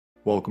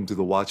Welcome to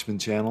the Watchman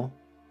channel.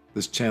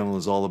 This channel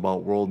is all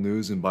about world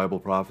news and Bible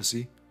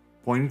prophecy,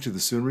 pointing to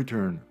the soon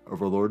return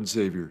of our Lord and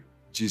Savior,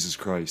 Jesus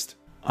Christ.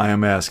 I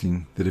am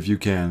asking that if you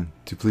can,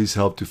 to please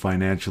help to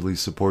financially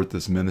support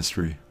this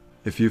ministry.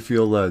 If you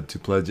feel led to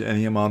pledge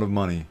any amount of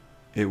money,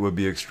 it would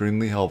be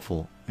extremely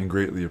helpful and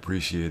greatly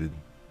appreciated.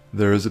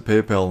 There is a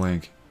PayPal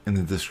link in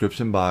the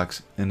description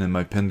box and in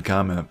my pinned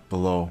comment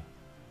below.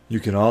 You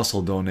can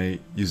also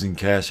donate using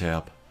Cash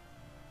App.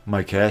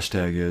 My cash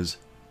tag is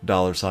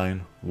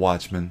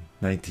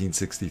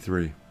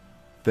 $Watchman1963.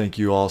 Thank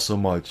you all so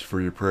much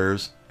for your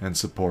prayers and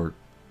support.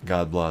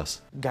 God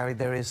bless. Gary,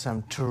 there is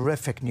some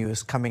terrific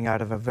news coming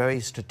out of a very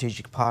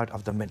strategic part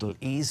of the Middle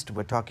East.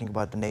 We're talking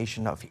about the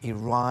nation of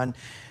Iran.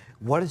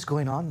 What is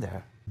going on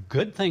there?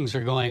 Good things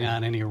are going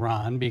on in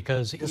Iran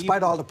because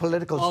despite all the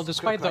political,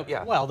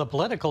 the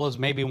political is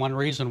maybe one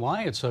reason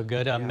why it's so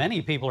good.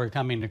 Many people are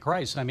coming to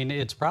Christ. I mean,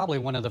 it's probably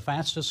one of the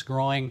fastest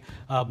growing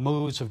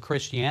moves of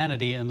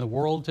Christianity in the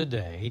world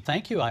today.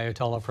 Thank you,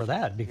 Ayatollah, for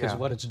that, because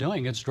what it's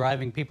doing, it's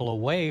driving people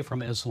away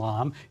from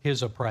Islam,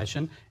 his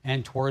oppression,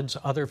 and towards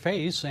other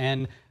faiths.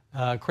 And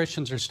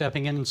Christians are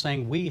stepping in and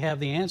saying, we have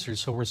the answers.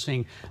 So we're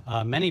seeing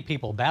many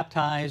people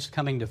baptized,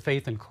 coming to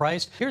faith in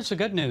Christ. Here's the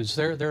good news.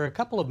 There are a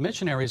couple of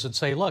missionaries that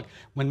say, look,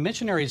 when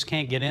missionaries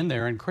can't get in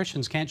there and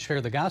Christians can't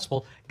share the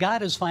gospel,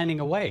 God is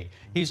finding a way.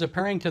 He's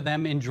appearing to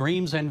them in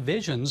dreams and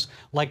visions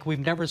like we've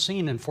never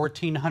seen in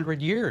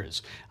 1,400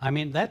 years. I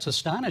mean, that's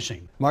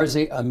astonishing.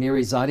 Marzi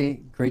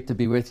Amirizadeh, great to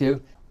be with you.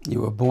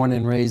 You were born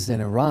and raised in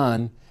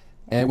Iran,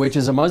 which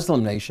is a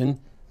Muslim nation,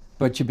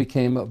 but you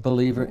became a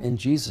believer in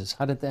Jesus.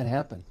 How did that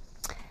happen?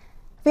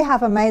 We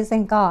have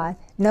amazing God.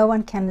 No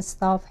one can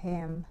stop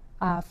him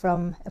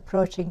from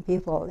approaching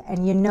people.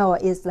 And you know,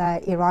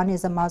 Iran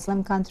is a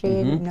Muslim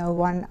country. No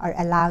one are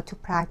allowed to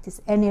practice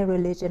any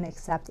religion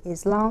except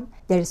Islam.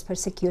 There is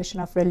persecution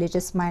of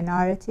religious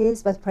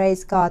minorities, but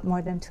praise God,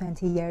 more than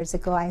 20 years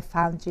ago, I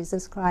found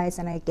Jesus Christ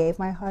and I gave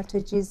my heart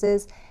to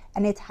Jesus.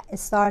 And it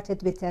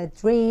started with a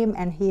dream,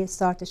 and he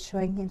started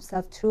showing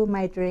himself through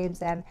my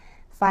dreams. And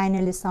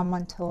finally,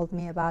 someone told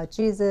me about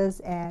Jesus,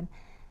 and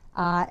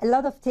a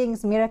lot of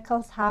things,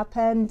 miracles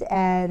happened,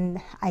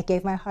 and I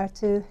gave my heart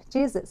to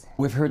Jesus.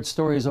 We've heard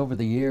stories over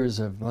the years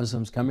of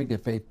Muslims coming to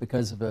faith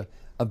because of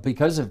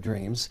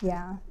dreams.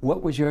 Yeah.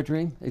 What was your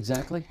dream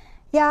exactly?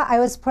 Yeah, I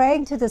was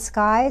praying to the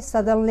sky.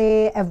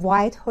 Suddenly, a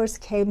white horse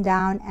came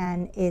down,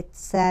 and it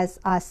says,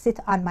 "Sit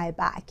on my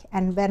back."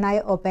 And when I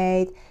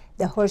obeyed,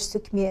 the horse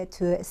took me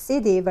to a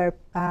city where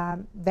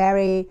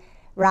very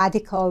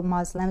radical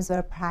Muslims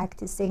were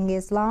practicing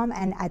Islam,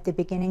 and at the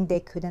beginning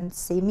they couldn't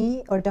see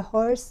me or the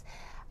horse,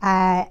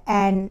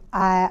 and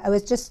I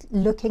was just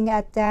looking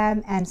at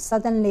them, and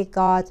suddenly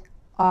God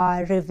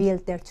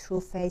revealed their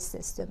true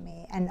faces to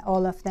me, and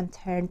all of them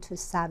turned to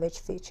savage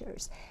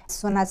features. As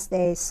soon as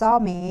they saw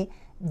me,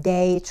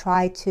 they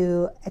tried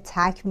to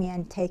attack me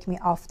and take me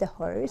off the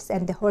horse,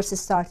 and the horse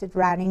started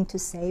running to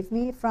save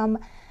me from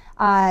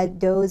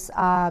those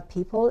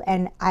people.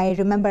 And I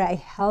remember I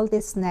held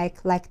his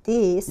neck like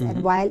this,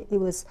 and while he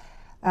was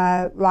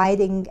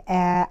riding,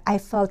 I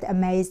felt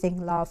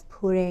amazing love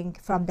pouring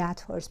from that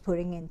horse,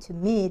 pouring into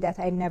me that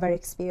I never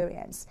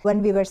experienced.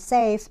 When we were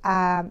safe,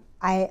 I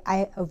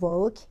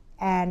awoke,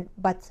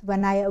 but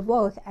when I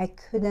awoke, I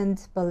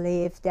couldn't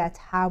believe that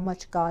how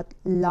much God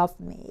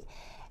loved me.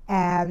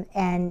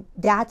 And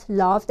that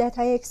love that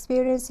I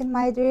experienced in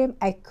my dream,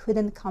 I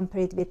couldn't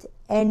compare it with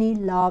any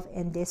love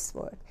in this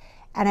world.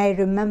 And I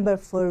remember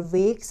for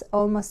weeks,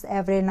 almost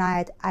every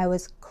night, I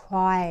was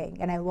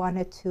crying and I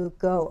wanted to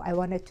go. I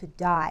wanted to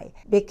die.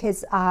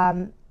 Because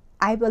I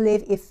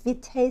believe if we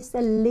taste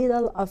a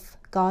little of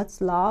God's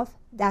love,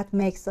 that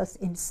makes us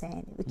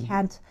insane. We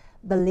can't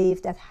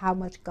believe that how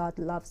much God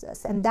loves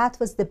us. And that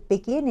was the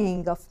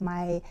beginning of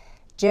my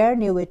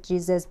journey with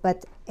Jesus.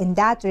 But in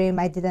that dream,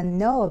 I didn't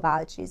know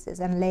about Jesus.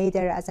 And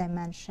later, as I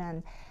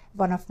mentioned,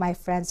 one of my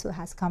friends who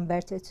has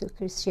converted to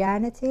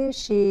Christianity,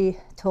 she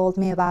told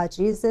me about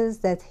Jesus,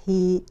 that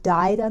he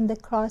died on the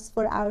cross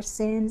for our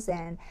sins,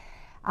 and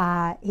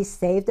he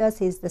saved us.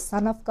 He's the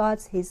Son of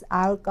God. He's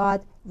our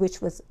God,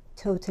 which was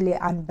totally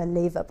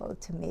unbelievable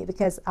to me,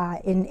 because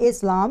in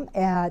Islam,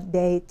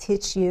 they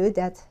teach you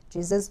that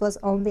Jesus was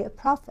only a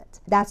prophet.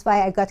 That's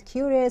why I got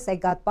curious. I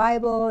got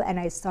Bible, and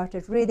I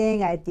started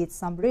reading. I did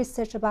some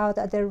research about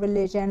other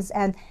religions,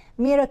 and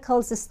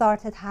miracles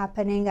started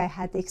happening. I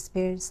had the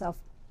experience of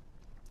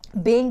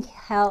being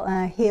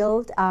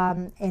healed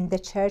in the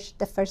church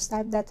the first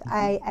time that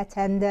I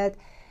attended.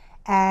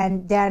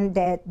 And then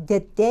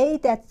the day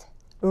that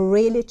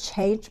really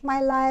changed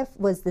my life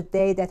was the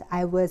day that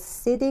I was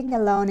sitting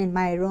alone in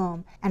my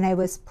room and I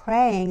was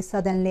praying.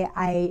 Suddenly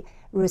I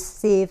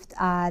received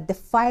the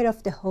fire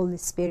of the Holy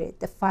Spirit,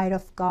 the fire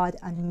of God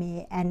on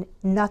me, and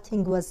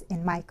nothing was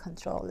in my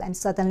control. And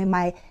suddenly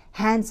my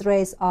hands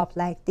raised up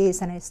like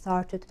this, and I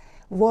started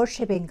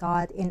worshiping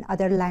God in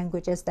other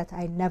languages that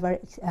I never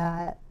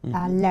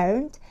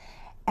learned.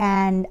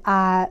 And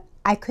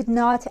I could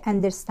not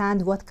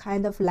understand what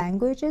kind of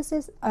languages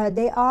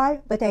they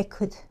are, but I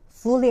could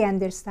fully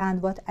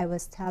understand what I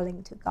was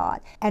telling to God.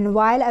 And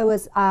while I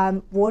was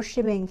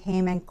worshiping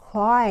Him and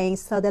crying,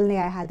 suddenly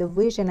I had a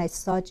vision. I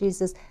saw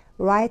Jesus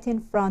right in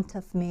front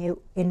of me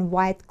in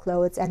white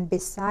clothes, and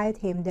beside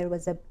Him there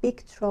was a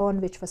big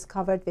throne which was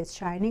covered with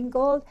shining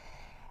gold.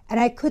 And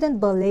I couldn't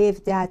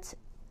believe that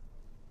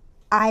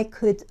I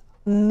could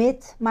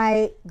meet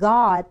my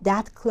God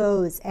that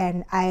close,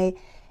 and I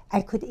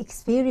could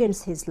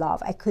experience His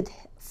love. I could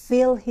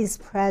feel His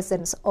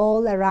presence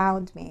all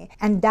around me.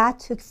 And that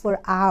took for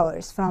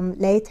hours, from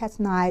late at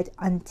night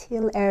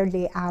until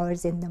early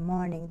hours in the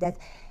morning, that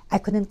I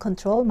couldn't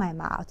control my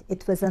mouth.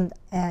 It wasn't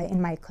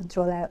in my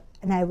control.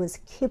 And I was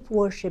keep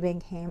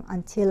worshiping Him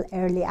until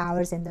early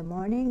hours in the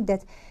morning,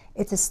 that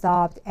it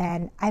stopped,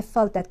 and I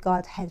felt that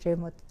God had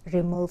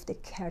removed the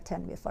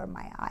curtain before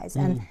my eyes.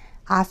 And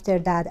after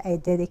that, I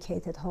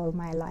dedicated all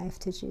my life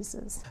to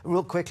Jesus.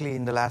 Real quickly,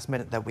 in the last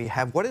minute that we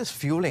have, what is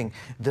fueling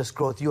this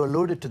growth? You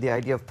alluded to the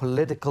idea of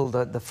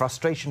the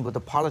frustration with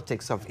the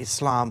politics of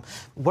Islam.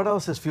 What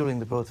else is fueling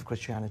the growth of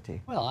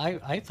Christianity? Well,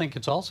 I think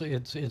it's also,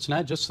 it's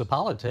not just the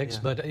politics,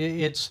 but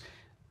it's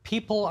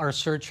people are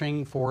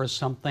searching for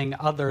something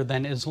other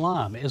than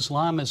Islam.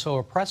 Islam is so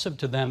oppressive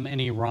to them in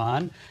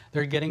Iran,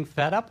 they're getting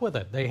fed up with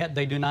it.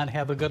 They do not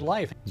have a good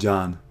life.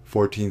 John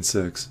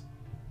 14:6.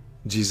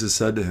 Jesus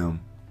said to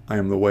him, I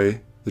am the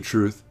way, the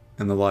truth,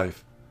 and the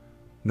life.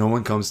 No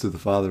one comes to the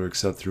Father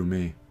except through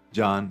me.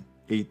 John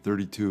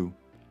 8:32.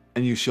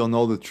 And you shall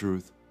know the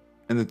truth,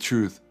 and the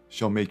truth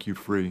shall make you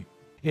free.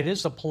 It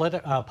is the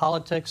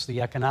politics,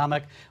 the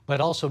economic,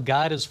 but also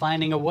God is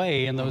finding a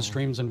way in those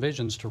dreams and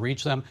visions to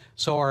reach them.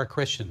 So are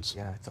Christians.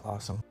 Yeah, it's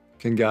awesome.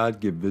 Can God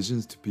give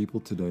visions to people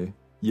today?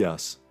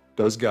 Yes.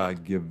 Does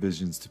God give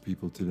visions to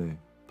people today?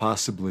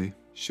 Possibly.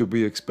 Should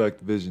we expect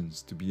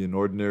visions to be an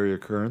ordinary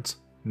occurrence?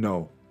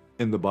 No.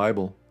 In the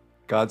Bible,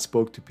 God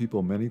spoke to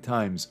people many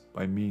times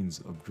by means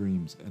of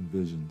dreams and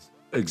visions.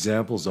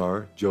 Examples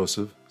are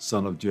Joseph,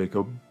 son of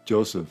Jacob,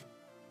 Joseph,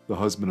 the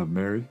husband of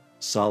Mary,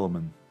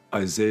 Solomon,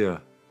 Isaiah,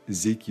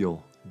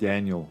 Ezekiel,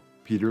 Daniel,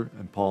 Peter,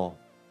 and Paul.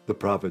 The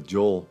prophet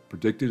Joel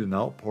predicted an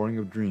outpouring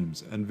of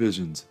dreams and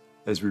visions,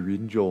 as we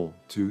read in Joel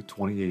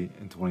 2:28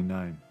 and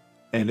 29.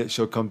 And it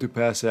shall come to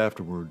pass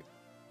afterward,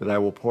 that I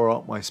will pour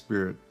out my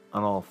spirit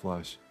on all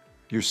flesh.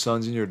 Your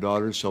sons and your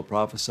daughters shall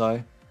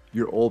prophesy,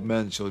 your old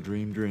men shall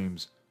dream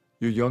dreams,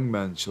 your young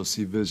men shall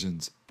see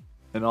visions.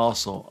 And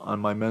also on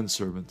my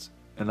menservants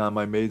and on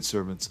my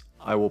maidservants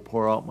I will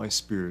pour out my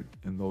spirit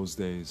in those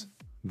days.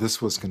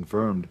 This was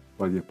confirmed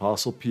by the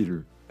Apostle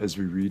Peter, as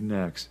we read in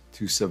Acts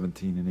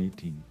 2:17 and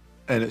 18.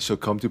 And it shall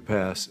come to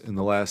pass in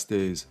the last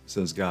days,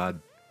 says God,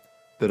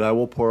 that I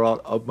will pour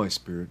out of my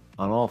spirit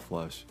on all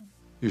flesh.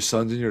 Your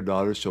sons and your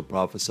daughters shall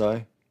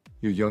prophesy,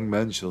 your young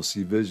men shall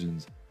see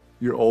visions,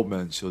 your old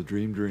men shall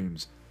dream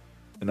dreams.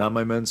 And on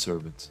my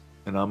menservants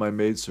and on my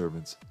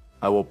maidservants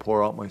I will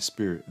pour out my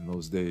spirit in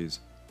those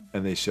days,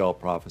 and they shall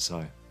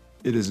prophesy.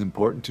 It is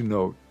important to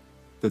note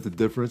that the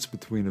difference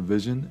between a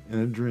vision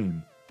and a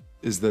dream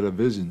is that a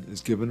vision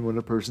is given when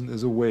a person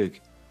is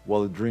awake,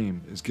 while a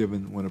dream is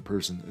given when a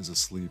person is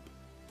asleep.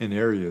 In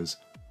areas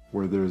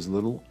where there is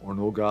little or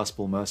no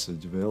gospel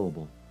message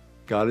available,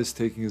 God is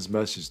taking His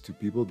message to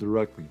people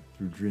directly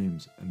through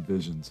dreams and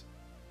visions.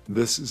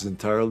 This is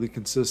entirely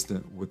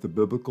consistent with the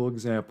biblical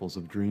examples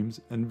of dreams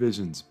and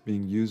visions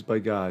being used by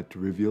God to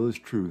reveal His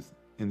truth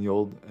in the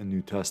Old and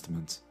New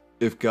Testaments.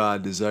 If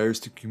God desires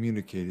to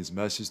communicate His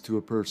message to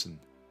a person,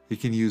 He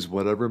can use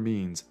whatever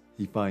means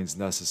He finds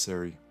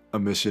necessary. A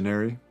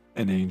missionary,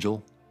 an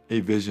angel,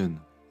 a vision,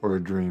 or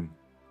a dream.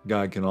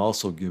 God can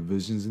also give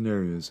visions in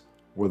areas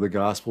where the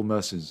gospel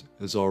message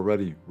is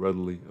already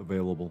readily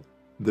available.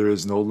 There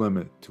is no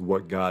limit to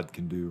what God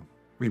can do.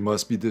 We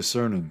must be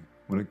discerning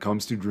when it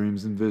comes to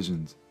dreams and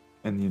visions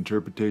and the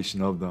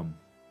interpretation of them.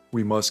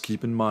 We must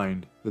keep in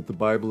mind that the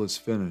Bible is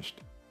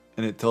finished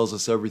and it tells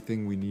us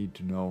everything we need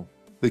to know.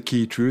 The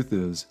key truth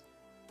is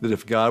that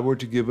if God were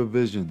to give a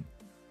vision,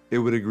 it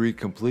would agree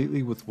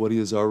completely with what He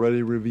has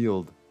already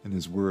revealed in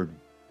His Word.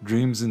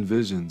 Dreams and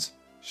visions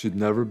should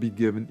never be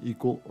given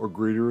equal or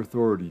greater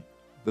authority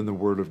than the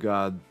Word of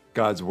God.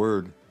 God's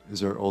Word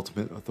is our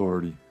ultimate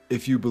authority.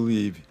 If you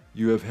believe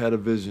you have had a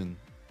vision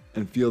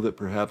and feel that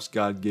perhaps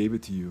God gave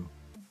it to you,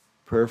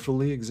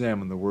 prayerfully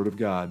examine the Word of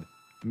God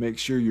and make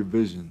sure your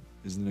vision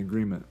is in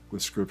agreement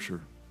with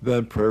Scripture.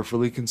 Then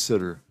prayerfully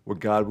consider what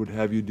God would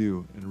have you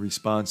do in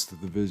response to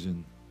the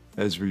vision,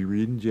 as we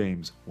read in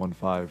James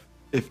 1:5.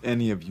 If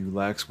any of you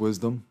lacks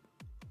wisdom,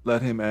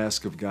 let him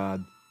ask of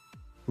God,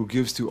 who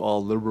gives to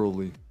all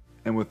liberally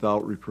and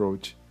without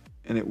reproach,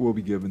 and it will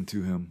be given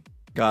to him.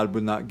 God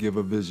would not give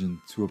a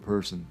vision to a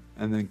person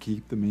and then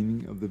keep the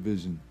meaning of the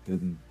vision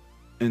hidden.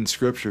 In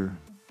Scripture,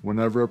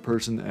 whenever a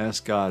person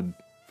asked God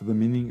for the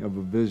meaning of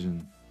a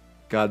vision,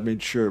 God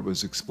made sure it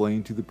was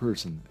explained to the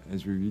person,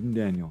 as we read in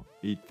Daniel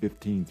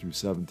 8:15 through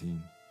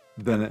 17.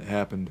 Then it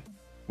happened,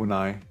 when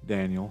I,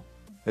 Daniel,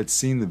 had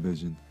seen the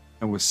vision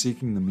and was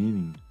seeking the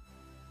meaning,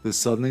 that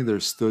suddenly there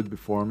stood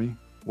before me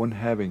one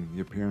having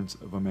the appearance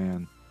of a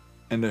man.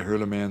 And I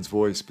heard a man's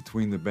voice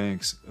between the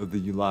banks of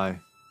the Ulai,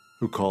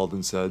 who called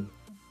and said,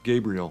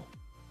 "Gabriel,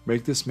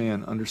 make this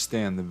man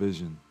understand the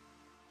vision."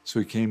 So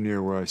he came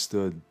near where I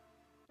stood.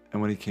 And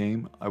when he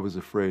came, I was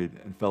afraid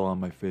and fell on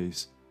my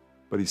face.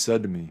 But he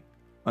said to me,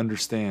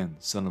 "Understand,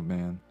 Son of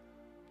Man,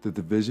 that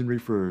the vision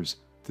refers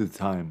to the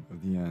time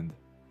of the end."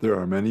 There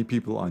are many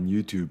people on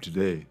YouTube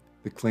today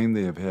that claim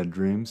they have had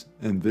dreams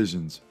and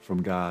visions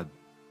from God.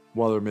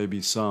 While there may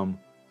be some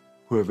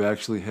who have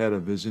actually had a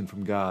vision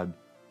from God,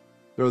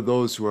 there are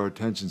those who are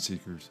attention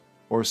seekers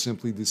or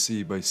simply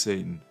deceived by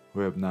Satan who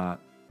have not.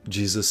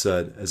 Jesus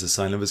said, as a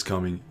sign of his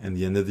coming and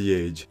the end of the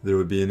age, there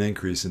would be an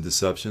increase in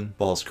deception,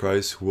 false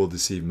Christs who will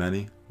deceive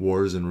many,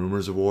 wars and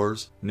rumors of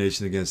wars,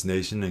 nation against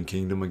nation and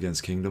kingdom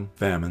against kingdom,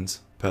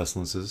 famines,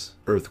 pestilences,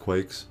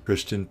 earthquakes,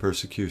 Christian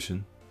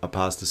persecution,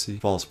 apostasy,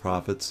 false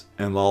prophets,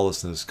 and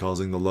lawlessness,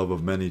 causing the love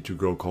of many to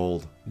grow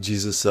cold.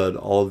 Jesus said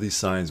all of these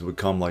signs would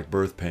come like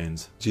birth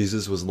pains.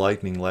 Jesus was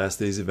likening last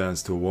days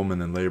events to a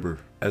woman in labor.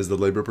 As the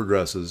labor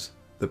progresses,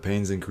 the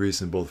pains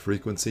increase in both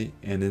frequency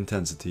and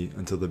intensity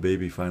until the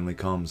baby finally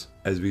comes.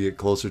 As we get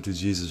closer to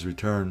Jesus'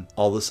 return,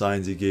 all the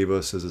signs he gave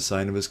us as a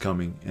sign of his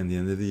coming and the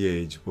end of the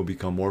age will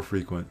become more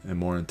frequent and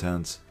more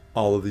intense.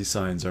 All of these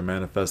signs are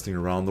manifesting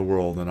around the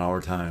world in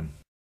our time.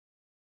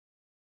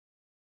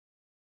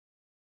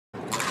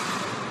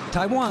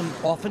 Taiwan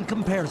often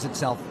compares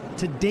itself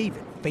to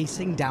David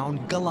facing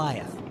down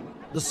Goliath.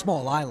 The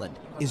small island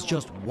is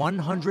just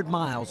 100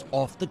 miles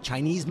off the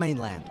Chinese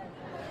mainland.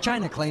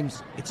 China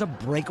claims it's a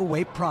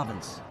breakaway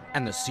province,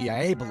 and the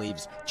CIA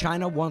believes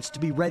China wants to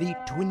be ready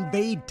to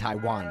invade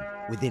Taiwan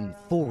within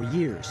 4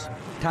 years.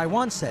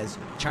 Taiwan says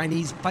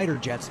Chinese fighter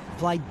jets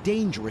fly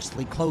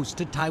dangerously close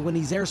to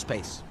Taiwanese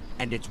airspace,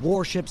 and its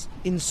warships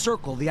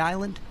encircle the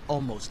island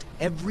almost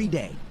every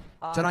day.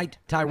 Tonight,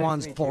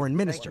 Taiwan's foreign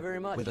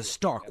minister with a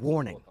stark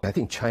warning. I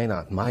think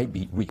China might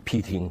be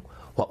repeating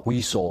what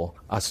we saw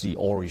as the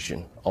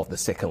origin of the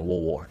Second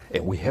World War,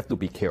 and we have to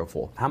be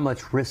careful. How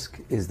much risk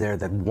is there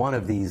that one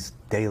of these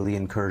daily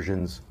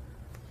incursions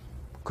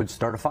could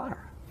start a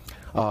fire?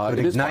 It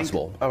is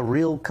possible. A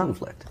real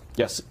conflict?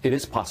 Yes, it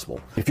is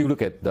possible. If you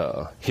look at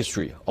the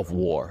history of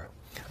war,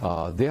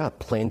 there are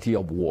plenty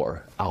of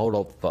war out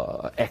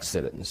of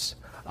accidents,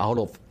 out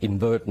of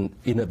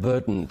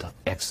inadvertent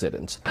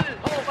accidents.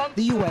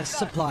 The U.S.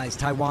 supplies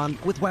Taiwan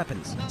with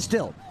weapons.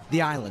 Still,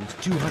 the island's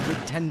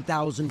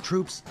 210,000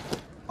 troops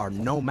are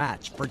no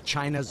match for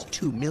China's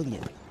 2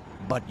 million.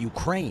 But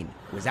Ukraine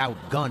was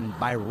outgunned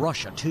by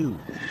Russia, too.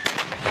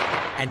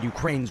 And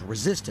Ukraine's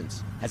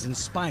resistance has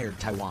inspired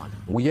Taiwan.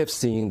 We have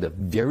seen the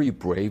very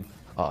brave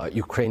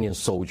Ukrainian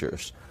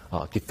soldiers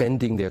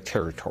defending their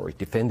territory,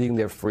 defending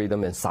their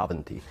freedom and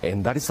sovereignty.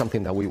 And that is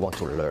something that we want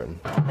to learn.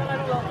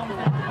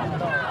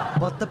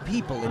 But the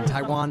people in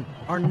Taiwan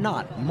are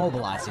not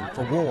mobilizing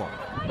for war.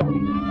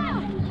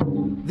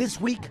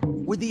 This week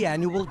were the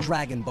annual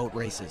dragon boat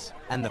races,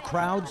 and the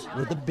crowds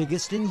were the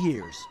biggest in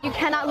years. You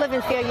cannot live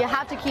in fear. You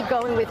have to keep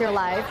going with your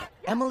life.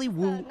 Emily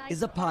Wu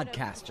is a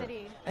podcaster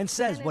and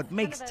says what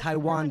makes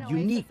Taiwan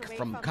unique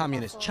from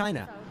communist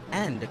China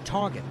and a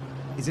target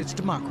is its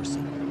democracy.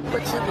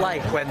 What's it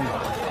like when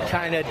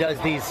China does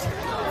these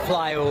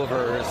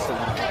flyovers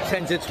and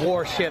sends its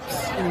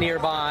warships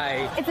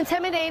nearby? It's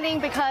intimidating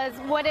because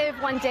what if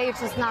one day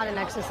it's just not an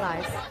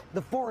exercise?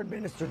 The foreign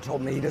minister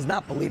told me he does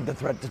not believe the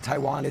threat to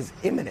Taiwan is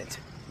imminent,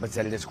 but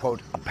said it is,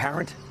 quote,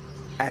 apparent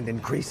and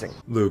increasing.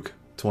 Luke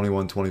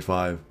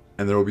 21:25.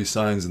 And there will be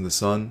signs in the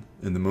sun,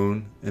 in the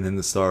moon, and in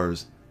the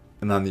stars,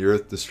 and on the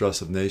earth distress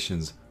of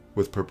nations,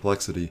 with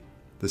perplexity,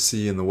 the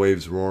sea and the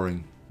waves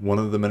roaring. One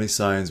of the many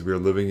signs we are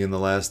living in the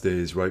last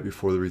days right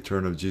before the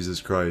return of Jesus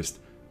Christ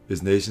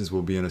is nations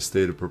will be in a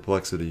state of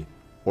perplexity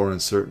or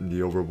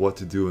uncertainty over what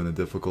to do in a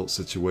difficult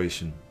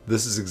situation.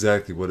 This is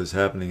exactly what is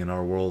happening in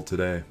our world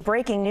today.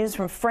 Breaking news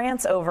from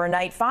France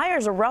overnight.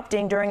 Fires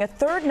erupting during a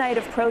third night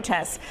of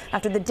protests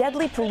after the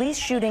deadly police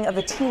shooting of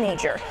a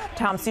teenager.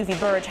 Tom Soufi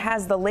Burge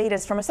has the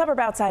latest from a suburb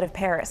outside of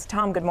Paris.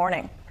 Tom, good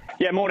morning.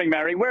 Yeah, morning,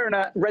 Mary. We're in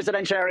a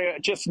residential area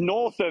just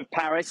north of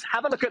Paris.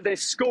 Have a look at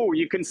this school.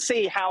 You can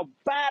see how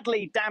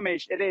badly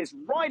damaged it is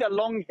right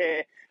along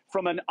here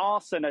from an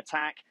arson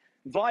attack.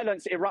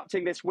 Violence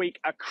erupting this week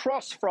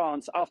across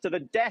France after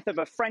the death of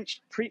a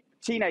French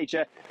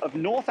teenager of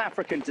North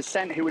African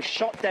descent who was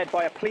shot dead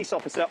by a police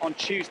officer on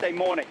Tuesday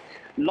morning.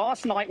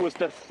 Last night was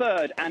the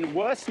third and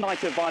worst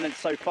night of violence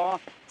so far.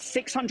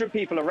 600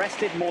 people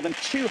arrested, more than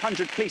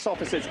 200 police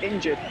officers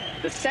injured.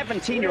 The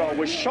 17-year-old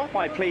was shot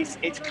by police.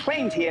 It's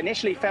claimed he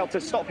initially failed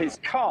to stop his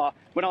car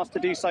when asked to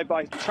do so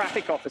by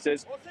traffic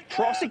officers.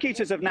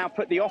 Prosecutors have now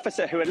put the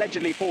officer who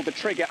allegedly pulled the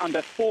trigger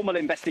under formal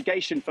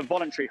investigation for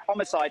voluntary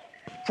homicide.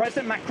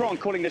 President Macron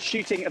calling the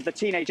shooting of the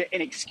teenager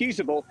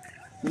inexcusable.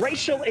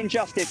 Racial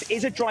injustice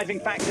is a driving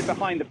factor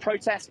behind the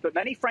protests, but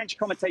many French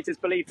commentators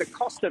believe the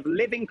cost of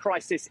living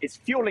crisis is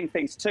fueling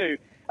things too.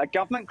 A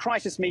government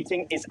crisis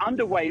meeting is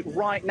underway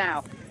right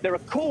now. There are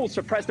calls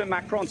for President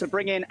Macron to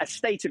bring in a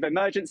state of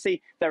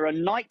emergency. There are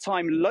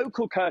nighttime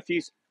local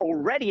curfews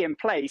already in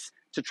place.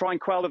 to try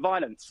and quell the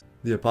violence.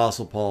 The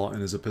Apostle Paul,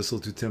 in his epistle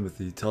to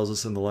Timothy, tells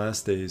us in the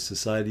last days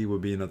society will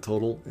be in a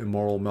total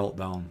immoral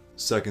meltdown.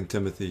 2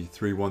 Timothy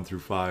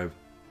 3:1-5.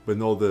 But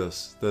know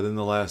this, that in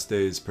the last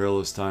days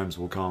perilous times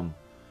will come.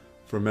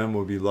 For men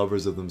will be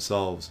lovers of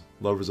themselves,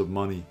 lovers of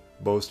money,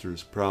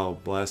 boasters,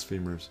 proud,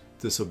 blasphemers,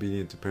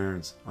 disobedient to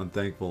parents,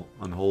 unthankful,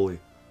 unholy,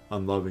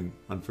 unloving,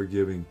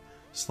 unforgiving,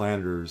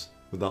 slanderers,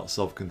 without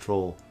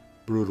self-control,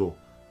 brutal,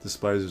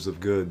 despisers of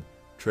good,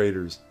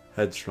 traitors,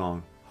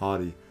 headstrong,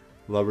 haughty,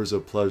 lovers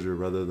of pleasure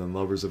rather than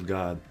lovers of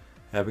God,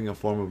 having a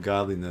form of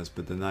godliness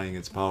but denying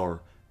its power,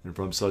 and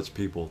from such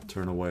people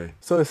turn away.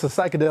 So it's a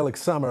psychedelic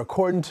summer.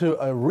 According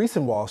to a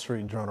recent Wall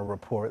Street Journal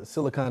report,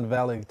 Silicon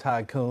Valley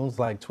tycoons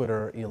like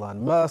Twitter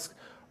Elon Musk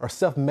are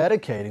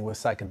self-medicating with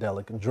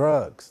psychedelic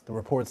drugs. The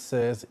report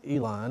says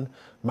Elon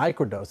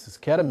microdoses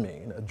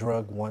ketamine, a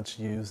drug once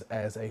used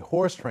as a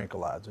horse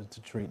tranquilizer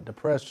to treat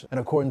depression.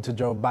 And according to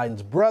Joe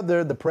Biden's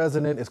brother, the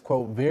president is,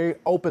 quote, very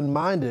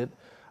open-minded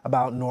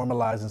about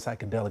normalizing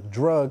psychedelic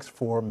drugs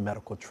for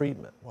medical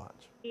treatment.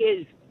 Watch. He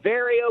is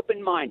very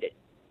open-minded.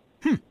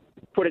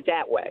 Put it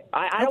that way.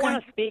 I don't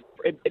want to speak.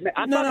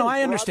 I'm talking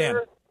I understand.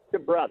 Brother to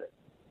brother,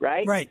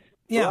 right? Right.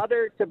 Yeah.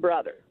 Brother to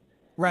brother.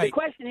 Right. The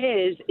question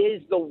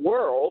is the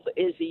world,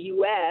 is the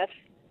U.S.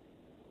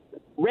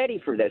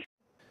 ready for this?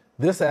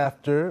 This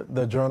after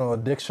the journal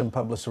Addiction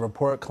published a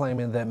report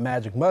claiming that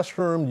magic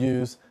mushroom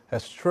use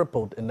has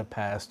tripled in the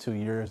past 2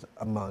 years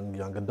among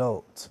young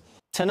adults.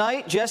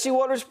 Tonight, Jesse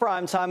Watters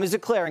Primetime is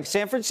declaring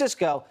San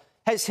Francisco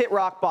has hit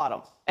rock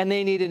bottom and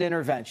they need an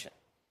intervention.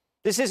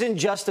 This isn't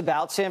just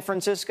about San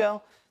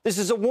Francisco. This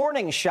is a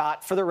warning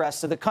shot for the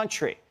rest of the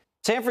country.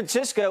 San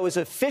Francisco is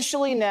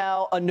officially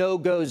now a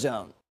no-go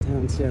zone.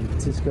 Down San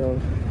Francisco,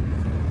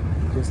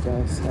 just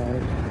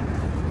outside.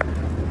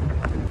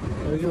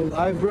 Are you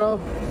alive, bro?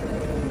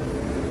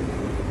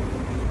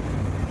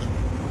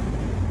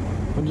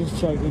 I'm just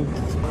checking.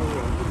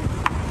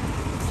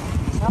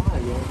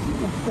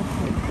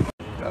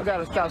 I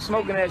gotta stop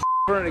smoking that in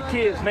front of the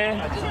kids,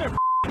 man.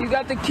 You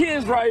got the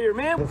kids right here,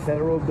 man. The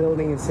federal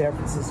building in San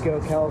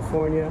Francisco,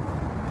 California.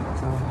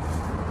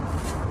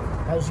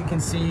 As you can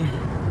see,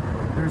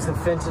 there's a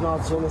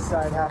fentanyl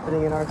genocide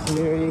happening in our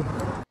community.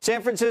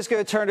 San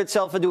Francisco turned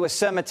itself into a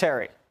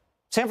cemetery.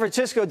 San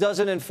Francisco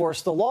doesn't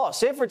enforce the law.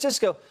 San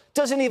Francisco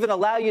doesn't even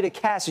allow you to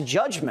cast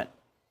judgment.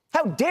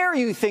 How dare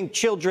you think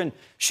children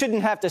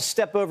shouldn't have to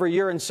step over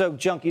urine-soaked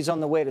junkies on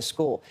the way to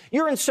school?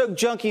 Urine-soaked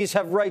junkies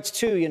have rights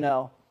too, you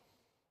know.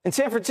 In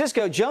San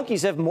Francisco,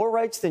 junkies have more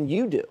rights than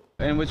you do.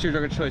 And what's your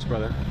drug of choice,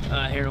 brother?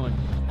 Heroin.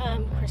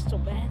 Crystal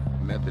meth.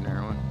 Meth and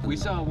heroin. We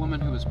saw a woman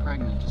who was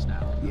pregnant just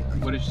now. Yeah.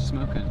 What is she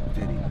smoking?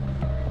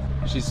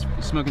 Fentanyl. She's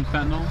smoking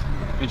fentanyl,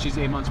 and she's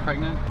 8 months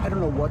pregnant? I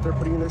don't know what they're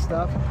putting in this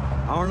stuff.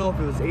 I don't know if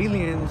it was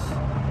aliens.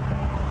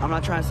 I'm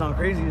not trying to sound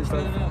crazy and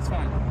stuff. No, it's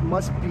fine.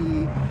 Must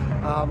be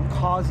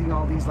causing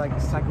all these like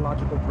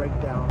psychological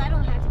breakdowns. I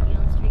don't have to be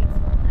on the streets.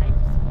 I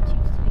just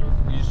choose to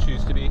be. You just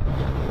choose to be?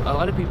 A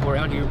lot of people are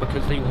out here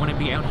because they want to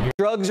be out here.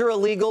 Drugs are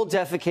illegal,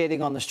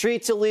 defecating on the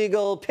streets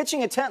illegal,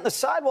 pitching a tent in the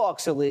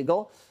sidewalks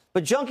illegal,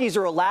 but junkies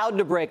are allowed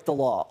to break the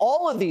law.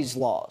 All of these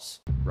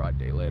laws. Broad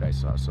daylight, I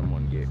saw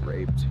someone get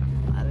raped.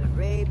 I've been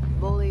raped,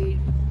 bullied,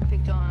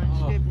 picked on,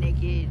 stripped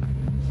naked,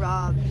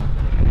 robbed.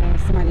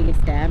 Somebody get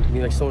stabbed. I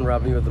mean, like someone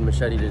robbed me with a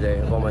machete today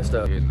of all my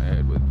stuff. Hit in the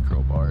head with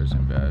crowbars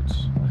and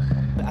bats.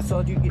 I saw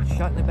you get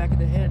shot in the back of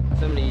the head.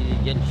 Somebody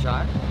getting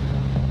shot?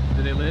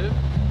 Do they live?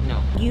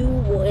 No. You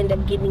will end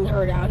up getting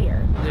hurt out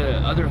here. The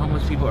other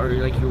homeless people are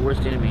like your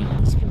worst enemy.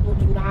 These people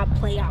do not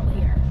play out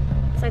here.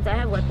 Besides, I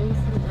have weapons.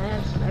 I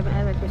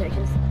have my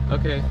protections.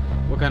 Okay.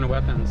 What kind of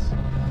weapons?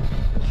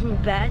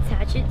 Bats,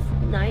 hatchets,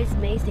 knives,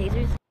 mace,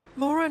 tasers.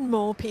 More and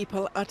more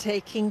people are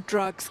taking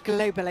drugs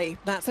globally.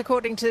 That's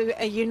according to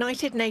a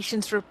United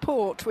Nations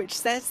report which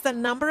says the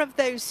number of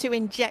those who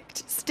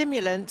inject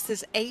stimulants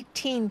is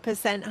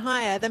 18%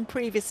 higher than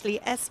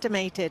previously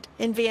estimated.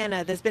 In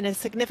Vienna, there's been a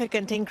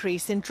significant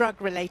increase in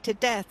drug-related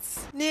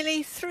deaths.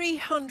 Nearly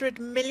 300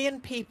 million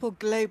people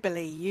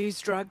globally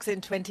used drugs in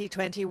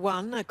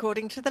 2021,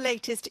 according to the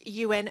latest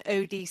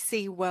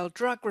UNODC World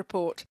Drug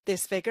Report.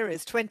 This figure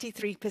is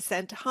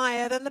 23%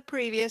 higher than the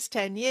previous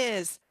 10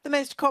 years. The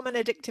most common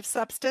addictive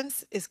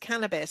substance is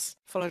cannabis,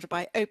 followed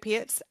by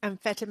opiates,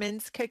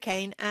 amphetamines,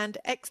 cocaine and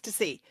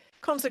ecstasy.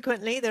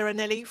 Consequently, there are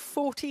nearly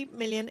 40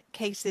 million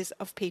cases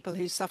of people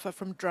who suffer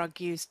from drug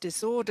use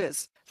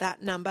disorders.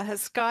 That number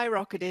has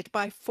skyrocketed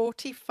by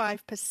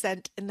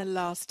 45% in the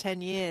last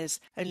 10 years.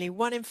 Only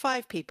 1 in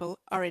 5 people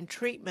are in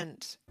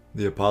treatment.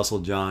 The Apostle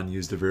John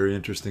used a very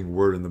interesting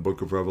word in the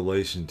book of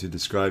Revelation to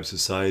describe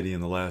society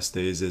in the last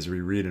days, as we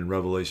read in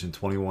Revelation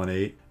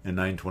 21:8 and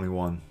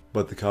 9:21.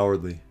 But the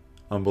cowardly,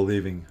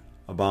 unbelieving,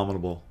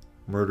 abominable,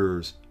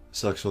 murderers,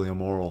 sexually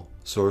immoral,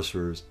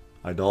 sorcerers,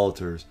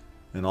 idolaters,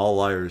 and all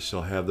liars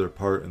shall have their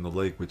part in the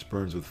lake which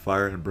burns with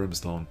fire and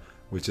brimstone,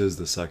 which is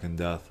the second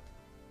death.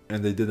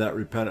 And they did not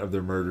repent of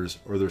their murders,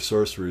 or their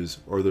sorceries,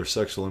 or their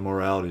sexual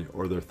immorality,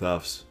 or their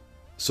thefts.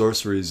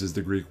 Sorceries is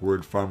the Greek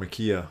word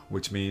pharmakia,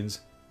 which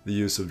means the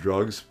use of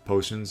drugs,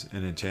 potions,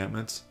 and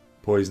enchantments,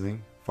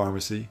 poisoning,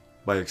 pharmacy,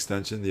 by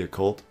extension, the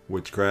occult,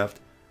 witchcraft,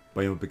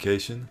 by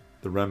implication,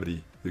 the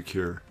remedy, the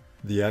cure.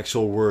 The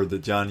actual word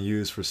that John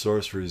used for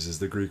sorceries is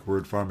the Greek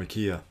word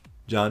pharmakia.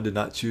 John did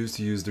not choose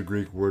to use the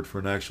Greek word for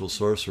an actual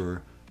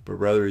sorcerer, but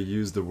rather he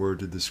used the word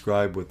to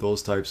describe what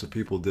those types of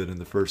people did in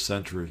the first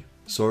century.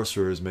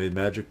 Sorcerers made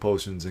magic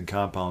potions and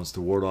compounds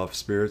to ward off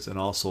spirits and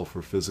also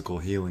for physical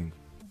healing.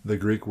 The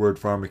Greek word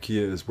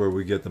pharmakia is where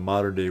we get the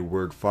modern day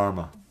word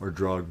pharma, or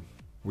drug.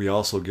 We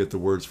also get the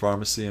words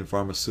pharmacy and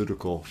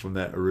pharmaceutical from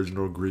that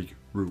original Greek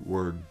root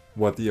word.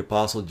 What the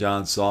Apostle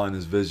John saw in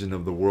his vision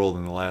of the world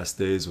in the last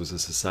days was a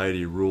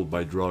society ruled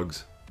by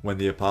drugs. When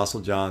the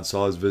Apostle John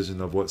saw his vision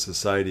of what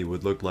society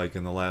would look like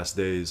in the last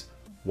days,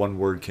 one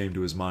word came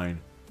to his mind: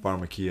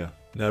 pharmakia.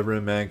 Never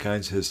in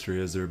mankind's history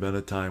has there been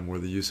a time where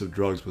the use of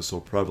drugs was so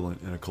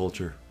prevalent in a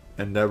culture.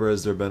 And never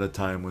has there been a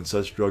time when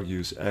such drug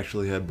use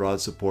actually had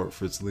broad support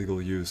for its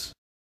legal use.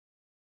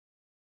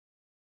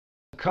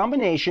 A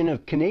combination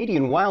of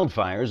Canadian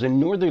wildfires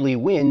and northerly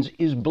winds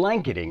is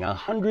blanketing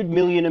 100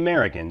 million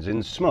Americans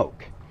in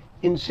smoke.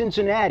 In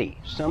Cincinnati,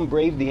 some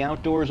braved the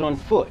outdoors on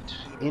foot,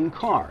 in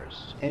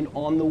cars, and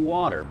on the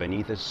water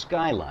beneath a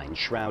skyline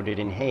shrouded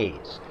in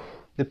haze.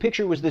 The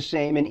picture was the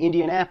same in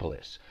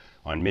Indianapolis,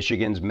 on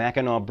Michigan's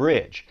Mackinac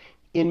Bridge,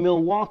 in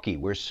Milwaukee,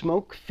 where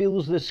smoke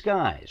fills the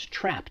skies,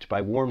 trapped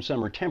by warm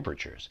summer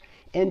temperatures,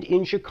 and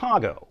in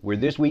Chicago, where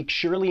this week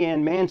Shirley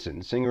Ann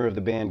Manson, singer of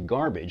the band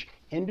Garbage,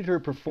 ended her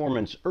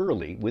performance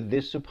early with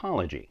this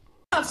apology.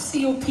 I have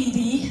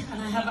COPD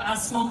and I have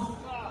asthma,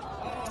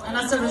 and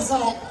as a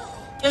result,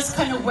 this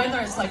kind of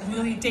weather is like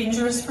really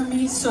dangerous for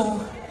me,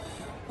 so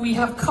we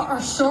have cut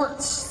our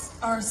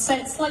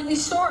set slightly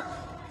short,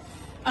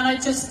 and I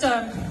just,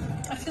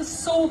 I feel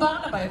so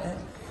bad about it.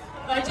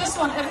 But I just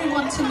want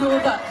everyone to know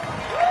that.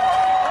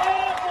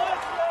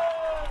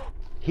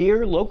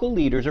 Here, local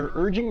leaders are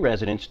urging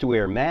residents to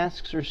wear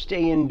masks or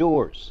stay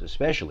indoors,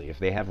 especially if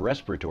they have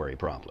respiratory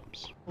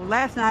problems. Well,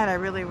 last night I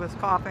really was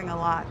coughing a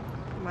lot.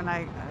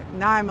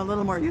 Now I'm a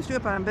little more used to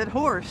it, but I'm a bit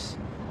hoarse,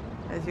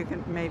 as you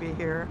can maybe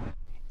hear.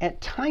 At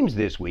times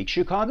this week,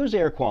 Chicago's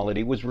air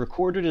quality was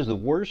recorded as the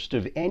worst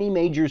of any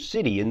major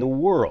city in the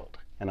world,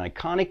 an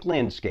iconic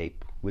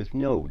landscape with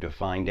no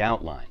defined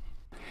outline.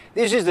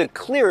 This is the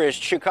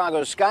clearest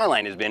Chicago's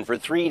skyline has been for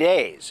 3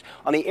 days.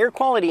 On the air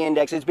quality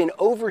index, it's been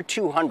over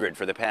 200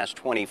 for the past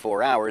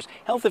 24 hours.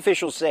 Health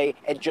officials say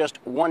at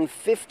just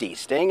 150,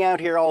 staying out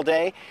here all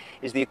day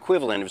is the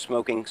equivalent of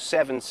smoking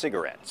 7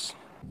 cigarettes.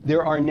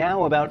 There are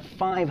now about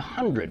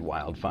 500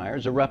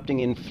 wildfires erupting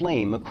in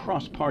flame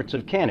across parts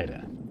of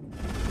Canada.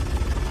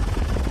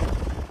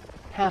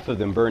 Half of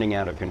them burning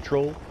out of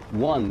control,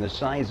 one the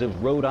size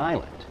of Rhode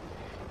Island.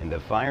 And the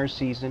fire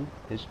season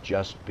has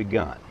just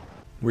begun.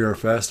 We are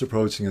fast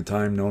approaching a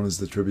time known as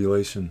the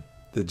tribulation,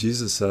 that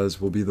Jesus says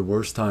will be the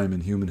worst time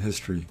in human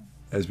history,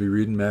 as we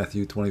read in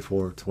Matthew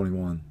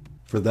 24:21.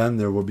 For then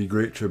there will be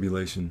great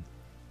tribulation,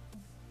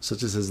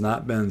 such as has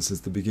not been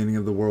since the beginning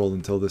of the world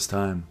until this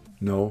time,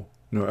 no,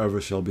 nor ever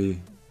shall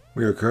be.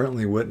 We are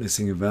currently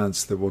witnessing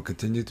events that will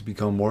continue to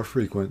become more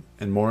frequent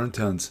and more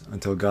intense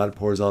until God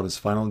pours out his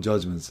final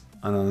judgments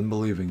on an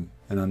unbelieving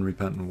and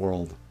unrepentant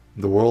world.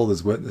 The world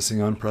is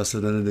witnessing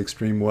unprecedented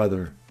extreme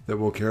weather that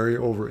will carry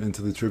over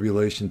into the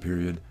tribulation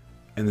period,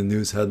 and the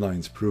news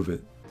headlines prove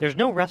it. There's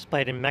no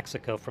respite in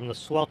Mexico from the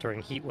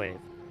sweltering heat wave.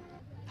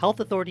 Health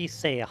authorities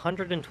say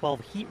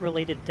 112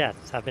 heat-related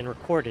deaths have been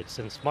recorded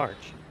since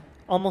March,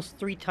 almost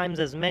 3 times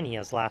as many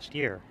as last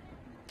year.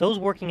 Those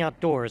working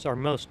outdoors are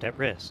most at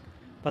risk,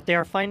 but they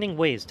are finding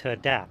ways to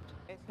adapt.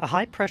 A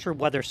high-pressure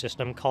weather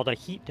system called a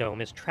heat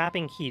dome is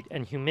trapping heat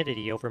and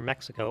humidity over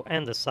Mexico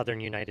and the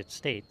southern United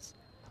States.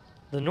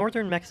 The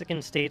northern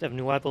Mexican state of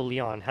Nuevo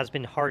León has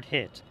been hard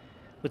hit,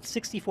 with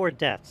 64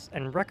 deaths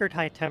and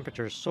record-high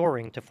temperatures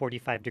soaring to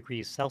 45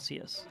 degrees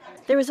Celsius.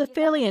 There is a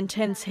fairly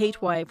intense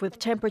heat wave with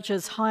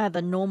temperatures higher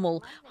than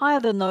normal, higher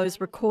than those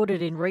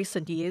recorded in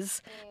recent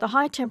years. The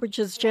high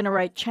temperatures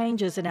generate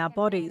changes in our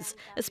bodies,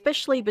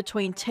 especially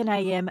between 10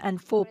 a.m. and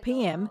 4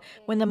 p.m.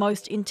 when the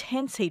most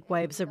intense heat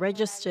waves are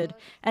registered,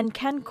 and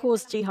can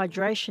cause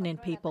dehydration in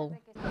people.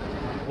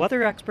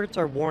 Weather experts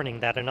are warning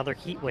that another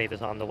heat wave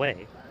is on the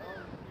way.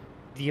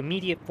 The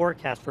immediate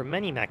forecast for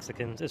many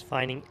Mexicans is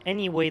finding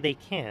any way they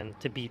can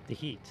to beat the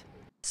heat.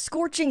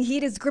 Scorching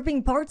heat is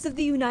gripping parts of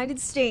the United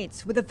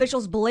States, with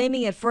officials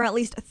blaming it for at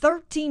least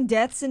 13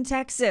 deaths in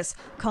Texas,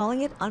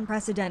 calling it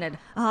unprecedented.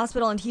 A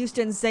hospital in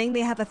Houston saying they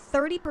have a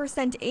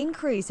 30%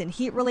 increase in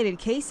heat-related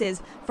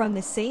cases from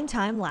the same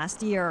time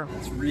last year.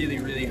 It's really,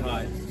 really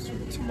hot. So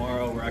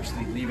tomorrow we're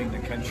actually leaving the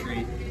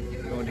country,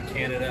 going to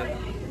Canada,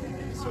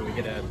 so we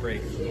get a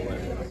break from the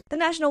weather. The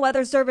National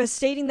Weather Service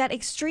stating that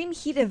extreme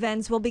heat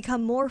events will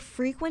become more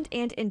frequent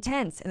and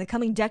intense in the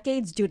coming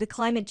decades due to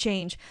climate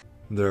change.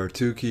 There are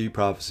 2 key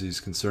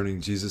prophecies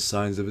concerning Jesus'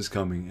 signs of his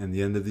coming and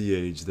the end of the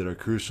age that are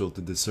crucial to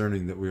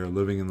discerning that we are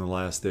living in the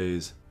last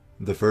days.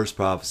 The first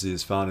prophecy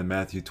is found in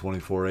Matthew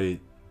 24:8.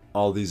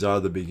 All these are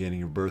the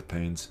beginning of birth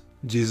pains.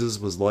 Jesus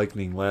was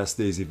likening last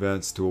days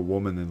events to a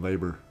woman in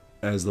labor.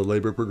 As the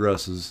labor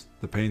progresses,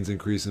 the pains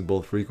increase in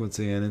both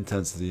frequency and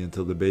intensity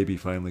until the baby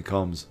finally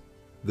comes.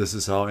 This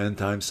is how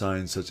end-time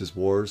signs such as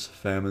wars,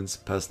 famines,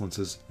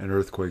 pestilences, and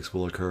earthquakes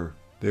will occur.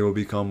 They will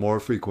become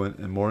more frequent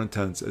and more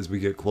intense as we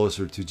get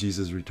closer to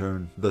Jesus'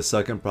 return. The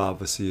second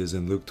prophecy is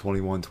in Luke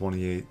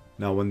 21:28.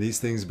 Now when these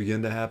things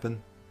begin to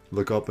happen,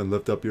 look up and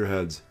lift up your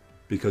heads,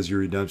 because your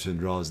redemption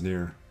draws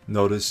near.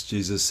 Notice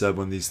Jesus said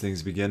when these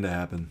things begin to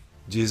happen.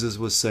 Jesus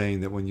was saying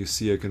that when you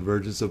see a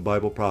convergence of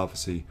Bible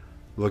prophecy,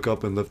 look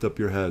up and lift up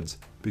your heads,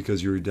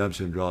 because your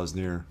redemption draws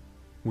near.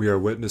 We are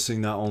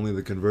witnessing not only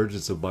the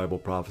convergence of Bible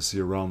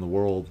prophecy around the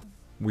world,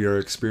 we are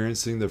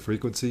experiencing the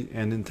frequency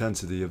and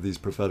intensity of these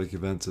prophetic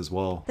events as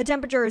well. The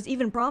temperature is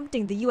even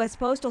prompting the U.S.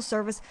 Postal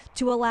Service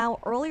to allow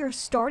earlier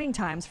starting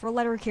times for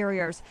letter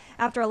carriers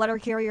after a letter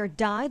carrier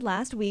died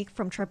last week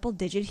from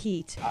triple-digit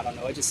heat. I don't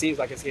know, it just seems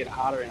like it's getting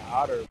hotter and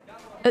hotter.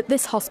 At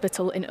this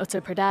hospital in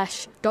Uttar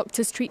Pradesh,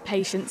 doctors treat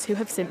patients who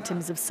have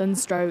symptoms of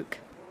sunstroke.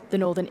 The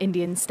northern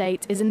Indian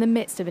state is in the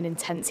midst of an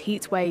intense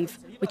heat wave,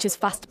 which is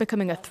fast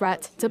becoming a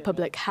threat to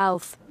public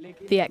health.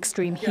 The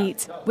extreme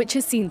heat, which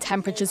has seen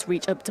temperatures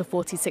reach up to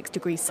 46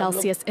 degrees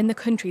Celsius in the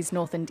country's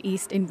north and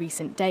east in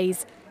recent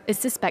days, is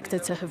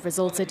suspected to have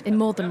resulted in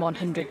more than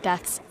 100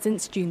 deaths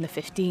since June the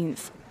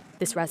 15th.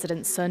 This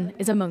resident's son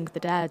is among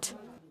the dead.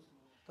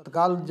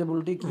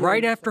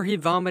 Right after he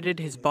vomited,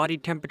 his body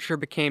temperature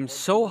became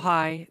so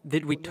high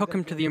that we took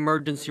him to the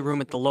emergency room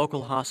at the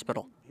local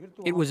hospital.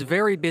 It was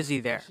very busy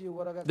there.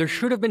 There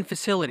should have been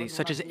facilities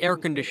such as air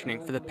conditioning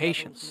for the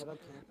patients,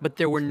 but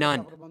there were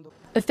none.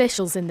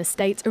 Officials in the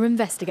state are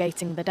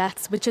investigating the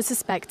deaths, which are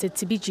suspected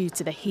to be due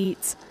to the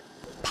heat.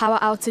 Power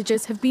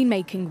outages have been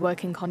making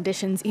working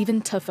conditions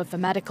even tougher for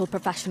medical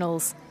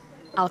professionals.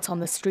 Out on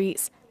the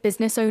streets,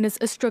 business owners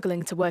are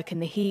struggling to work in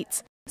the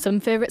heat.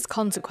 Some fear its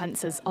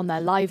consequences on their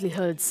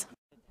livelihoods.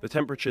 The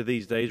temperature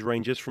these days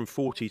ranges from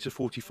 40 to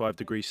 45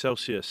 degrees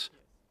Celsius.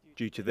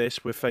 Due to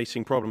this, we're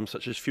facing problems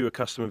such as fewer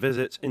customer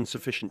visits,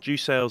 insufficient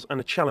juice sales, and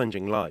a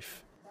challenging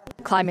life.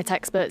 Climate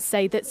experts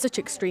say that such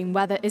extreme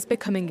weather is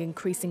becoming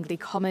increasingly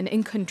common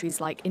in countries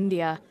like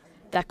India.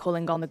 They're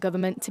calling on the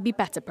government to be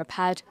better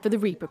prepared for the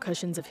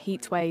repercussions of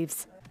heat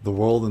waves. The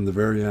world in the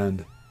very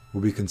end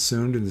will be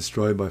consumed and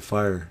destroyed by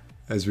fire,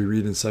 as we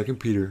read in 2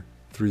 Peter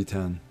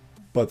 3:10.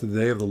 But the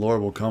day of the Lord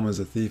will come as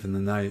a thief in the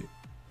night,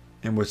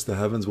 in which the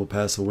heavens will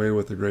pass away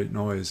with a great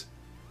noise,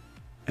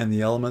 and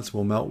the elements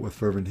will melt with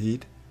fervent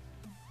heat.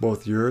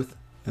 Both the earth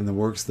and the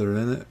works that are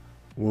in it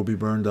will be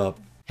burned up.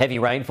 Heavy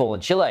rainfall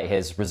in Chile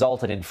has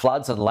resulted in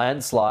floods and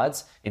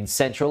landslides in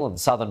central and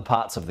southern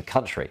parts of the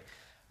country.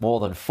 More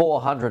than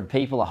 400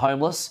 people are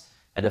homeless,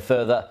 and a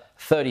further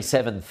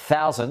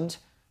 37,000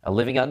 are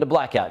living under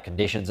blackout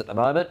conditions at the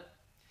moment.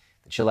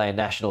 The Chilean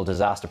National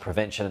Disaster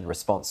Prevention and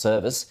Response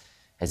Service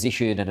has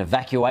issued an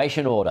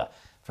evacuation order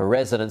for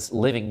residents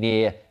living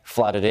near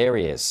flooded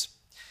areas.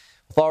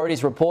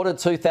 Authorities reported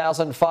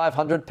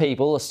 2,500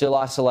 people are still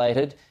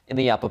isolated in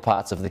the upper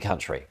parts of the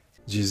country.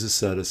 Jesus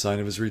said a sign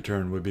of his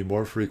return would be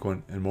more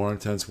frequent and more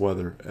intense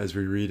weather, as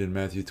we read in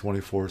Matthew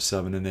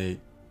 24:7 and 8.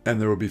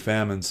 And there will be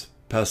famines,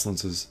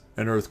 pestilences,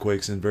 and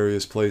earthquakes in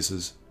various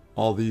places.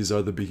 All these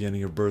are the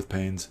beginning of birth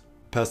pains.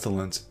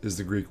 Pestilence is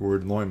the Greek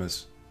word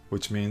loimos,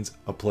 which means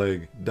a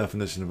plague.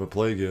 Definition of a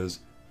plague is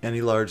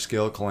any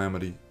large-scale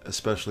calamity,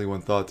 especially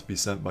when thought to be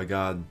sent by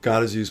God.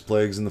 God has used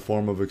plagues in the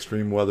form of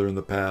extreme weather in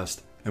the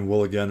past, and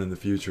will again in the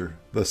future.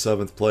 The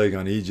 7th plague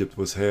on Egypt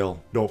was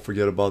hail. Don't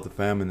forget about the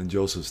famine in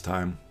Joseph's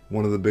time.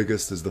 One of the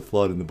biggest is the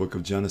flood in the book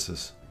of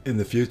Genesis. In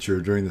the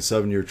future, during the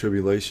 7-year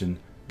tribulation,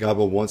 God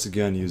will once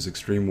again use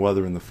extreme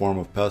weather in the form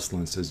of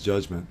pestilence as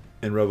judgment.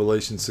 In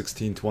Revelation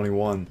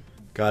 16:21,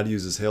 God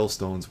uses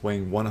hailstones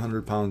weighing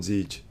 100 pounds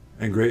each,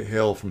 and great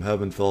hail from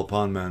heaven fell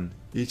upon men,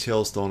 each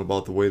hailstone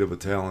about the weight of a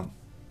talent.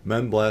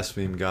 Men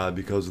blasphemed God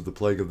because of the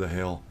plague of the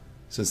hail,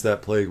 since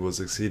that plague was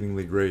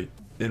exceedingly great.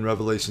 In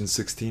Revelation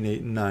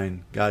 16:8 and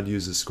 9, God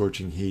uses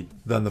scorching heat.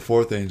 Then the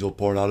 4th angel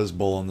poured out his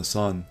bowl on the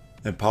sun,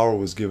 and power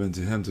was given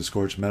to him to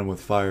scorch men with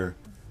fire,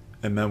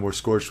 and men were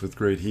scorched with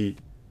great heat.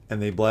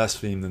 And they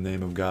blasphemed the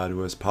name of God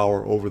who has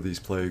power over these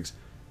plagues,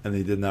 and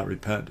they did not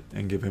repent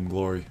and give him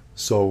glory.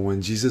 So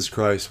when Jesus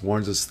Christ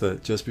warns us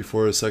that just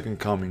before his second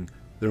coming,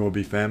 there will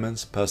be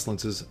famines,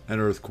 pestilences,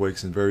 and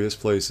earthquakes in various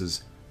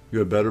places, you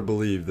had better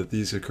believe that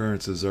these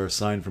occurrences are a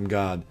sign from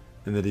God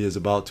and that he is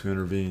about to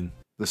intervene.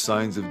 The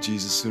signs of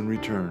Jesus' soon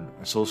return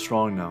are so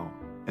strong now,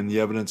 and the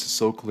evidence is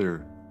so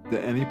clear,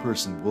 that any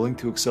person willing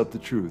to accept the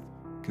truth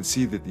can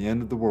see that the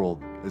end of the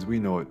world, as we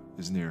know it,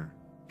 is near.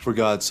 For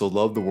God so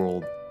loved the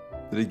world,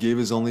 that he gave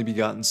his only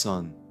begotten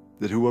Son,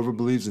 that whoever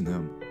believes in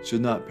him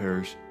should not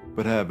perish,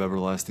 but have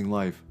everlasting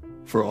life.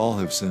 For all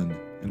have sinned,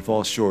 and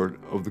fall short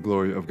of the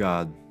glory of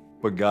God.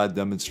 But God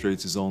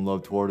demonstrates his own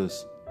love toward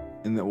us,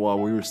 in that while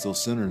we were still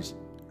sinners,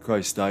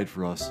 Christ died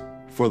for us.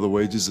 For the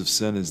wages of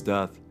sin is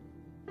death,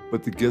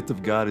 but the gift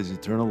of God is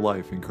eternal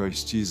life in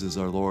Christ Jesus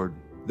our Lord.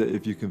 That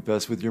if you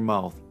confess with your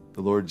mouth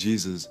the Lord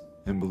Jesus,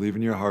 and believe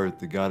in your heart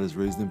that God has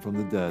raised him from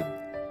the dead,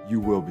 you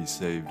will be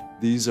saved.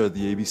 These are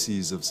the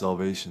ABCs of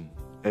salvation.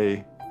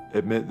 A.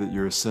 Admit that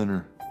you're a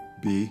sinner.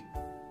 B.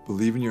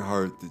 Believe in your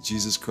heart that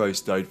Jesus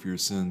Christ died for your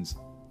sins,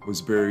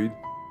 was buried,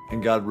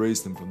 and God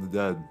raised him from the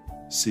dead.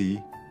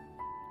 See,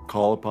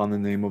 call upon the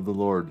name of the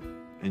Lord,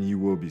 and you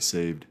will be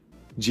saved.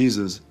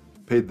 Jesus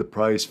paid the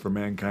price for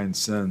mankind's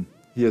sin.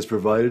 He has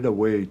provided a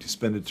way to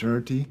spend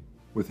eternity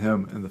with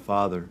him and the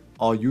Father.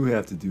 All you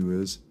have to do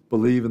is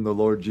believe in the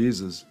Lord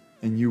Jesus,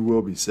 and you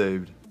will be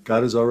saved.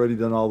 God has already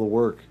done all the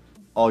work.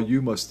 All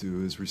you must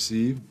do is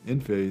receive,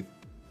 in faith,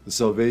 the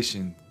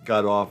salvation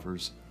God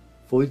offers.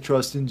 Fully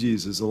trust in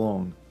Jesus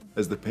alone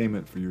as the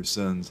payment for your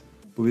sins.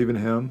 Believe in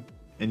him,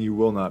 and you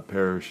will not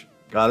perish.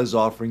 God is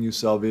offering you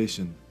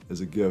salvation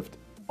as a gift.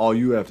 All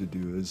you have to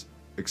do is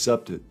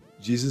accept it.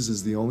 Jesus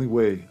is the only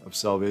way of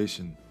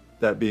salvation.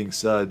 That being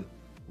said,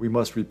 we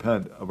must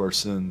repent of our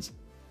sins.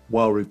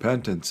 While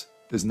repentance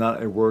is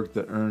not a work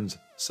that earns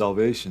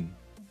salvation,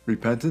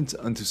 repentance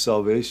unto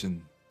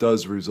salvation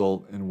does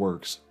result in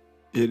works.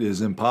 It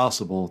is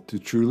impossible to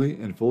truly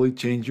and fully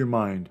change your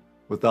mind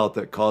without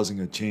that causing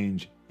a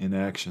change in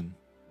action.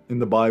 In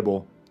the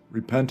Bible,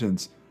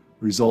 repentance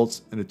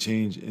results in a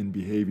change in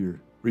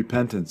behavior.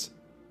 Repentance,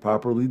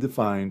 properly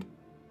defined,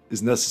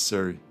 is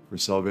necessary for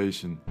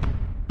salvation.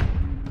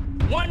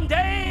 One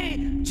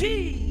day,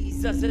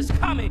 Jesus is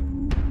coming.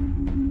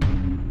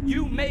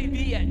 You may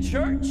be at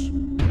church.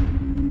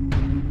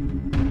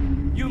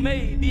 You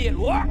may be at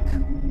work.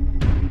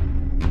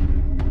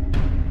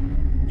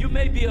 You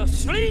may be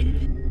asleep.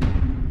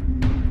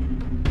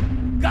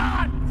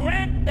 God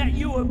grant that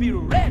you will be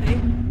ready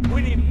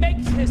when he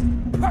makes his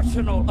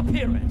personal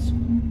appearance.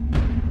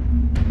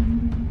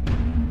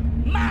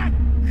 My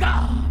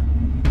God,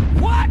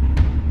 what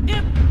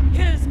if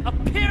his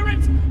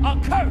appearance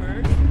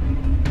occurs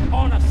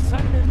on a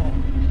Sunday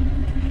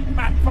morning?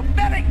 My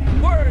prophetic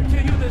word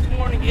to you this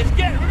morning is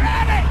get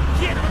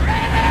ready! Get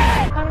ready!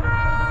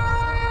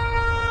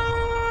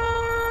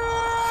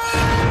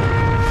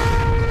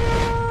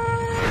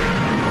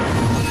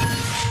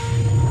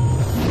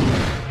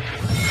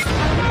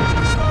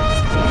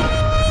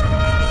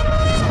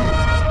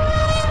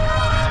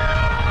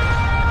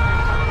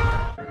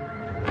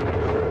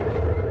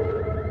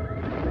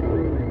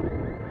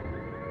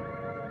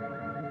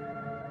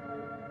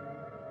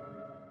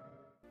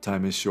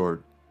 Time is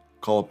short.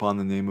 Call upon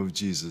the name of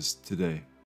Jesus today.